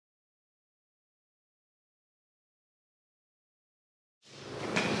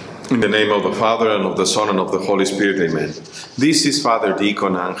In the name of the Father, and of the Son, and of the Holy Spirit, amen. This is Father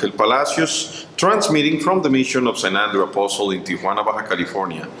Deacon Angel Palacios, transmitting from the mission of St. Andrew Apostle in Tijuana, Baja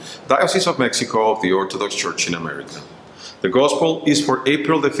California, Diocese of Mexico of the Orthodox Church in America. The Gospel is for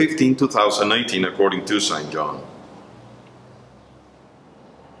April the 15th, 2019, according to St. John.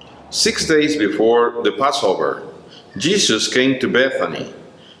 6 days before the Passover, Jesus came to Bethany,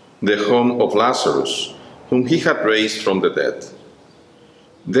 the home of Lazarus, whom he had raised from the dead.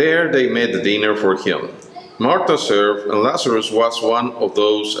 There they made the dinner for him. Martha served, and Lazarus was one of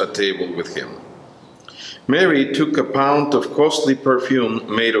those at table with him. Mary took a pound of costly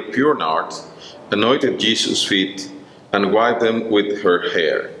perfume made of pure nard, anointed Jesus' feet, and wiped them with her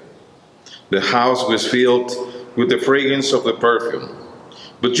hair. The house was filled with the fragrance of the perfume.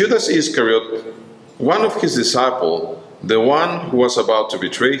 But Judas Iscariot, one of his disciples, the one who was about to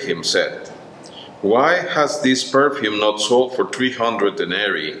betray him, said, "Why has this perfume not sold for 300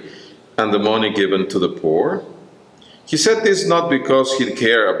 denarii and the money given to the poor?" He said this not because he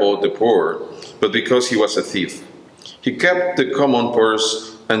cared about the poor, but because he was a thief. He kept the common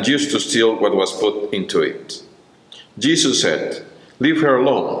purse and used to steal what was put into it. Jesus said, "Leave her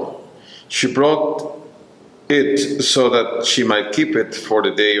alone. She brought it so that she might keep it for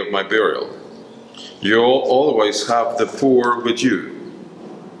the day of my burial. You always have the poor with you,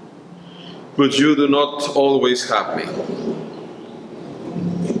 but you do not always have me."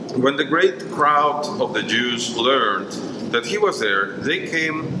 When the great crowd of the Jews learned that he was there, they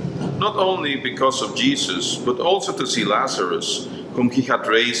came not only because of Jesus, but also to see Lazarus, whom he had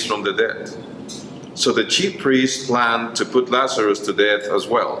raised from the dead. So the chief priests planned to put Lazarus to death as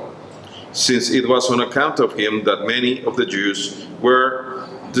well, since it was on account of him that many of the Jews were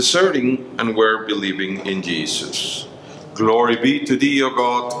deserting and were believing in Jesus. Glory be to thee, O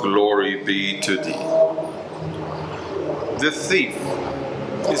God, glory be to thee. The thief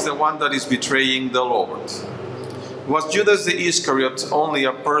is the one that is betraying the Lord. Was Judas the Iscariot only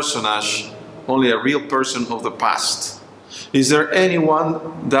a personage, only a real person of the past? Is there anyone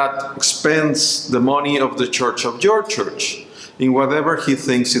that spends the money of the church, of your church, in whatever he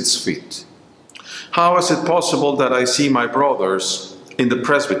thinks it's fit? How is it possible that I see my brothers in the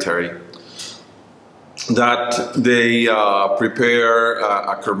presbytery that they prepare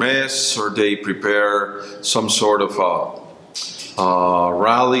a kermesse, or they prepare some sort of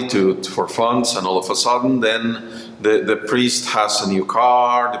rally for funds, and all of a sudden then the priest has a new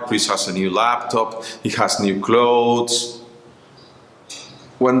car, the priest has a new laptop, he has new clothes,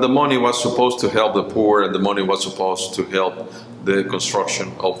 when the money was supposed to help the poor and the money was supposed to help the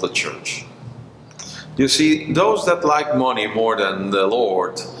construction of the church. You see, those that like money more than the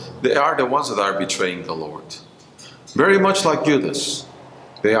Lord, they are the ones that are betraying the Lord. Very much like Judas.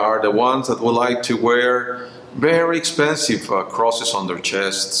 They are the ones that would like to wear very expensive crosses on their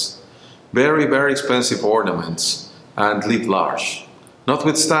chests, very, very expensive ornaments, and live large,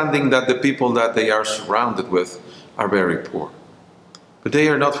 notwithstanding that the people that they are surrounded with are very poor. But they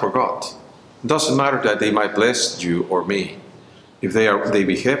are not forgot. It doesn't matter that they might bless you or me. If they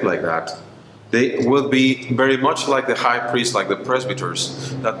behave like that, they will be very much like the high priest, like the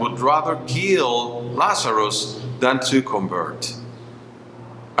presbyters, that would rather kill Lazarus than to convert.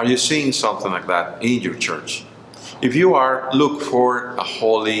 Are you seeing something like that in your church? If you are, look for a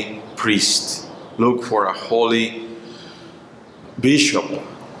holy priest. Look for a holy bishop.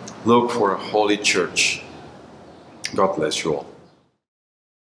 Look for a holy church. God bless you all.